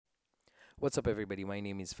What's up, everybody? My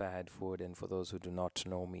name is Fahad Ford, and for those who do not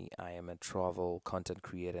know me, I am a travel content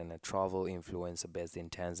creator and a travel influencer based in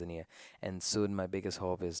Tanzania. And soon, my biggest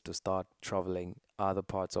hope is to start traveling other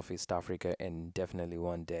parts of East Africa and definitely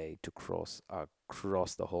one day to cross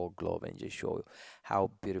across the whole globe and just show how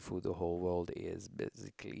beautiful the whole world is,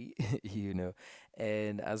 basically, you know.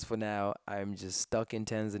 And as for now, I'm just stuck in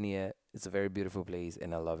Tanzania. It's a very beautiful place,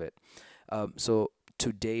 and I love it. So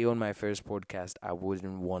today on my first podcast, I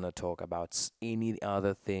wouldn't want to talk about any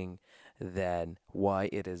other thing than why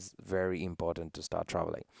it is very important to start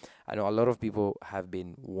traveling. I know a lot of people have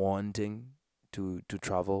been wanting to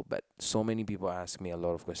travel, but so many people ask me a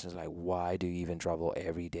lot of questions like, why do you even travel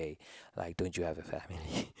every day? Like, don't you have a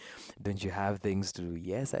family? Don't you have things to do?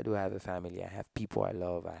 Yes, I do have a family. I have people I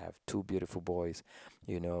love. I have two beautiful boys,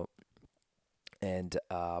 you know, and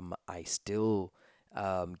I still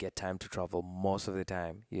get time to travel most of the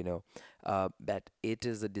time, but it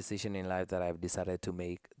is a decision in life that I've decided to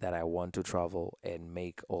make, that I want to travel and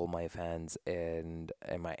make all my fans and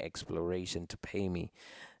my exploration to pay me.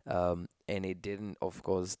 And it didn't, of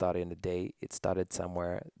course, start in a day. It started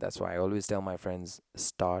somewhere. That's why I always tell my friends,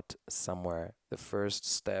 start somewhere. The first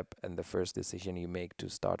step and the first decision you make to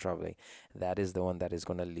start traveling, that is the one that is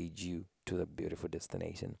going to lead you to the beautiful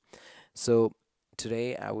destination. So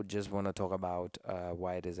today I would just want to talk about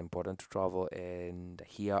why it is important to travel, and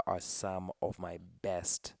here are some of my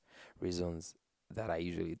best reasons that I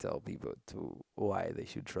usually tell people to why they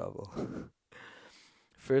should travel.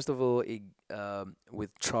 First of all,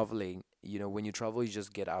 with traveling, when you travel, you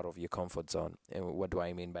just get out of your comfort zone. And what do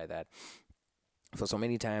I mean by that? For so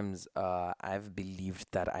many times, I've believed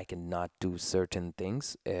that I cannot do certain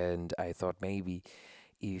things, and I thought maybe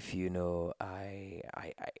if I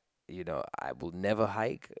will never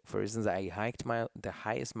hike. For instance, I hiked the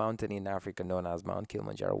highest mountain in Africa, known as Mount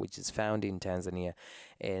Kilimanjaro, which is found in Tanzania,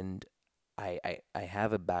 and I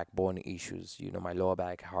have a backbone issues. My lower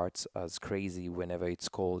back hurts as crazy whenever it's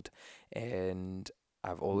cold, and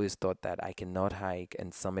I've always thought that I cannot hike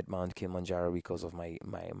and summit Mount Kilimanjaro because of my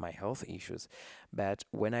health issues. But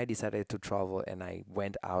when I decided to travel and I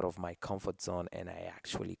went out of my comfort zone and I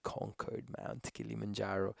actually conquered Mount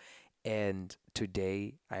Kilimanjaro, and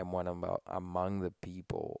today I'm among the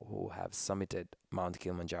people who have summited Mount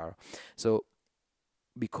Kilimanjaro. So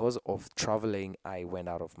because of traveling, I went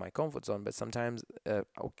out of my comfort zone. But sometimes,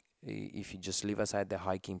 if you just leave aside the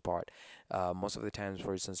hiking part, most of the times,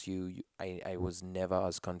 for instance, I was never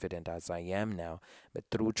as confident as I am now. But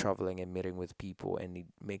through traveling and meeting with people, and it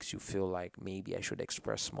makes you feel like maybe I should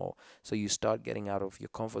express more. So you start getting out of your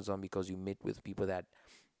comfort zone because you meet with people that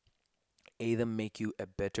either make you a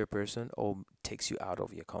better person or takes you out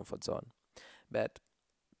of your comfort zone. But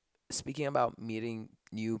speaking about meeting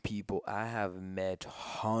new people, I have met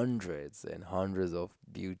hundreds and hundreds of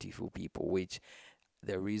beautiful people, which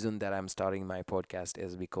the reason that I'm starting my podcast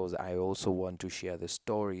is because I also want to share the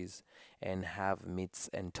stories and have meets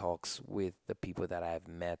and talks with the people that I've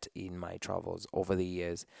met in my travels over the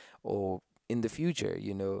years, or in the future.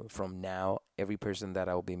 From now, every person that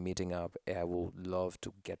I'll be meeting up, I will love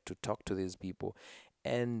to get to talk to these people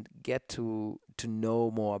and get to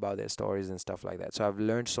know more about their stories and stuff like that. So I've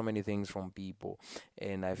learned so many things from people,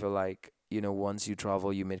 and I feel like, once you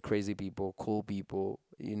travel, you meet crazy people, cool people,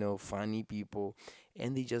 funny people,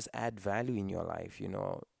 and they just add value in your life.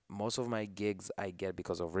 Most of my gigs I get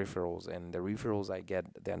because of referrals, and the referrals I get,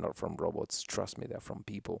 they're not from robots. Trust me, they're from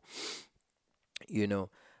people. You know,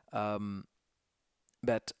 um,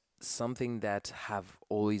 but something that have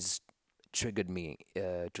always triggered me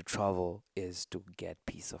to travel is to get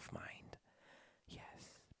peace of mind.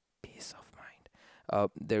 Yes, peace of mind.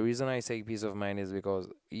 The reason I say peace of mind is because,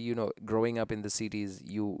 growing up in the cities,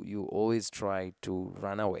 you always try to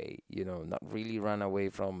run away. Not really run away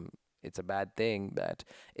from. It's a bad thing, but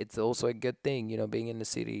it's also a good thing. Being in the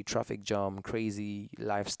city, traffic jam, crazy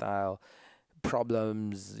lifestyle,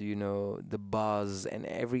 problems. The buzz and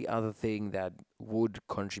every other thing that would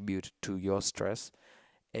contribute to your stress,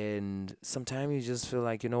 and sometimes you just feel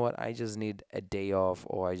like, I just need a day off,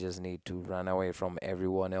 or I just need to run away from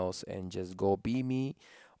everyone else and just go be me,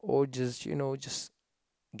 or just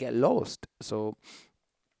get lost. So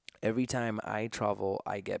every time I travel,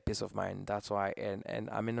 I get peace of mind. That's why, and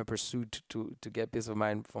I'm in a pursuit to get peace of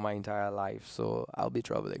mind for my entire life. So I'll be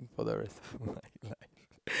traveling for the rest of my life.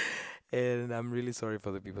 And I'm really sorry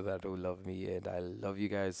for the people that don't love me, and I love you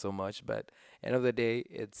guys so much. But end of the day,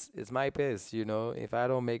 it's my piss. If I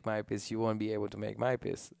don't make my piss, you won't be able to make my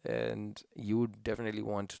piss, and you definitely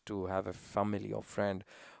want to have a family or friend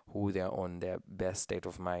who they're on their best state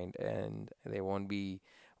of mind, and they won't be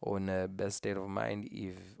on a best state of mind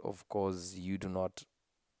if, of course, you do not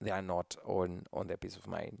they are not on their peace of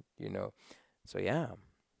mind, you know. So yeah.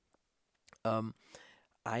 Um,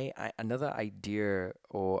 I another idea,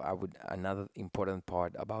 or I would another important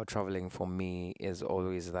part about traveling for me is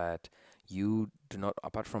always that you do not,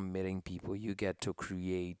 apart from meeting people, you get to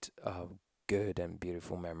create good and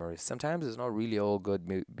beautiful memories. Sometimes it's not really all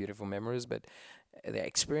good, beautiful memories, but the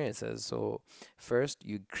experiences. So first,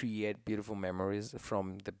 you create beautiful memories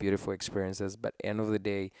from the beautiful experiences, but end of the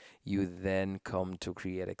day, you then come to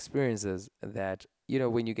create experiences that, you know,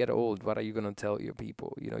 when you get old, what are you going to tell your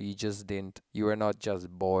people? You know, you just didn't, you were not just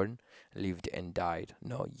born, lived and died.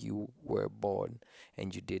 No, you were born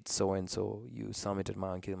and you did so and so. You summited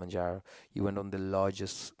Mount Kilimanjaro. You went on the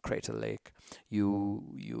largest crater lake.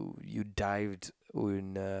 You dived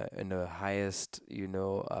in the highest, you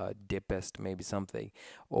know, deepest, maybe something,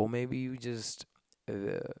 or maybe you just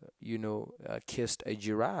kissed a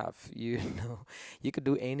giraffe. You know, you could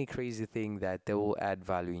do any crazy thing that they will add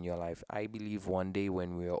value in your life. I believe one day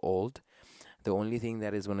when we are old, the only thing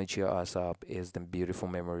that is going to cheer us up is the beautiful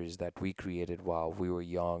memories that we created while we were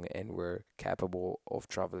young and were capable of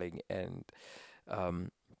traveling and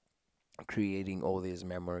um, creating all these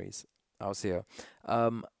memories. I'll see you.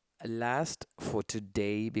 Um, Last for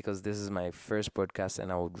today, because this is my first podcast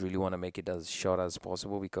and I would really want to make it as short as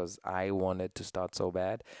possible because I wanted to start so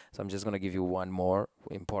bad. So I'm just going to give you one more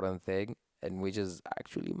important thing, and which is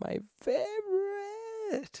actually my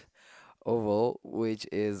favorite of all, which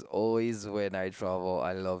is always when I travel,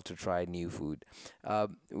 I love to try new food.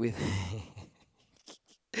 With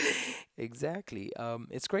exactly,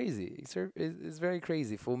 it's crazy. It's very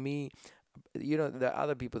crazy for me. You know, there are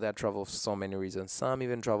other people that travel for so many reasons. Some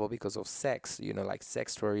even travel because of sex, you know, like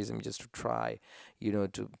sex tourism, just to try, you know,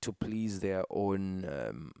 to please their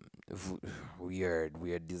own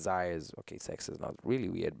weird desires. Okay, sex is not really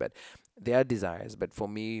weird, but their desires. But for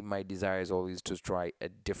me, my desire is always to try a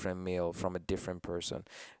different meal from a different person.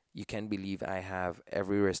 You can't believe I have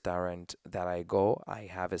every restaurant that I go, I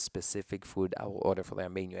have a specific food I will order for their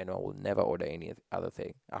menu, and I will never order any other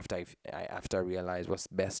thing after after I realize what's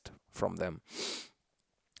best from them.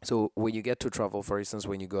 So when you get to travel, for instance,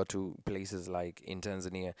 when you go to places like in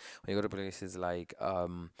Tanzania, when you go to places like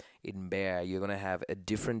in Bear, you're gonna have a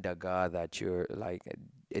different daga that you're like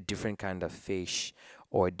a different kind of fish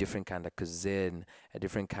or a different kind of cuisine, a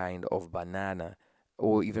different kind of banana,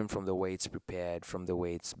 or even from the way it's prepared, from the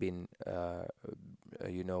way it's been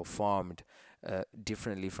farmed.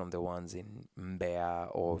 Differently from the ones in Mbeya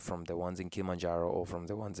or from the ones in Kilimanjaro or from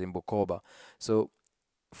the ones in Bukoba. So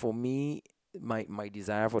for me, my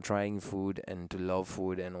desire for trying food and to love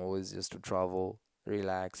food and always just to travel,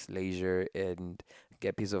 relax, leisure, and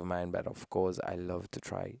get peace of mind. But of course, I love to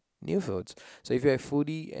try new foods. So if you're a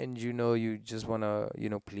foodie and you know you just wanna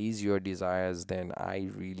please your desires, then I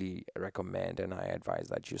really recommend and I advise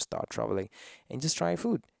that you start traveling and just try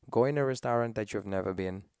food. Go in a restaurant that you've never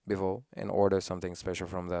been before and order something special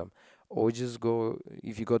from them, or just go,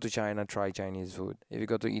 if you go to China, try Chinese food. If you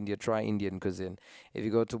go to India, try Indian cuisine. If you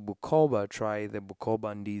go to Bukoba, try the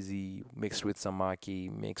Bukoba ndizi mixed with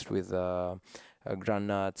samaki, mixed with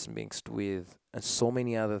granuts, mixed with so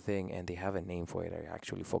many other things. And they have a name for it. I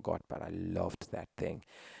actually forgot, but I loved that thing,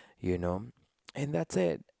 you know. And that's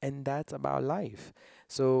it. And that's about life.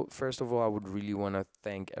 So, first of all, I would really want to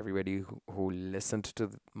thank everybody who listened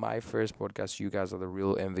to my first podcast. You guys are the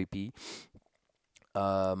real MVP.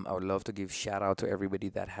 I would love to give shout out to everybody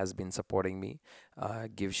that has been supporting me.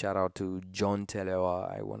 Give shout out to John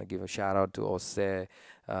Telewa. I want to give a shout out to Ose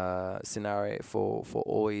Sinare for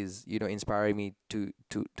always inspiring me to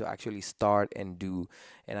actually start and do.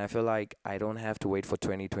 And I feel like I don't have to wait for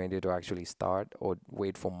 2020 to actually start or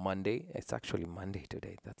wait for Monday. It's actually Monday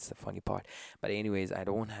today. That's the funny part. But anyways, I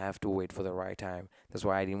don't have to wait for the right time. That's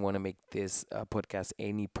why I didn't want to make this podcast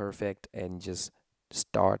any perfect and just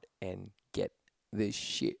start and get this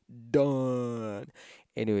shit done.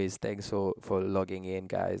 Anyways, thanks for logging in,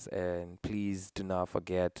 guys, and please do not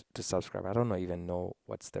forget to subscribe. I don't even know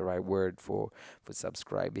what's the right word for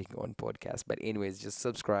subscribing on podcast, but anyways, just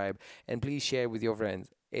subscribe and please share with your friends.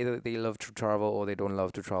 Either they love to travel or they don't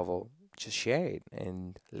love to travel. Just share it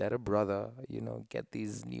and let a brother, get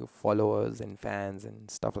these new followers and fans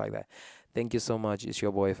and stuff like that. Thank you so much. It's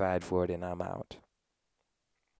your boy Fad Ford, and I'm out.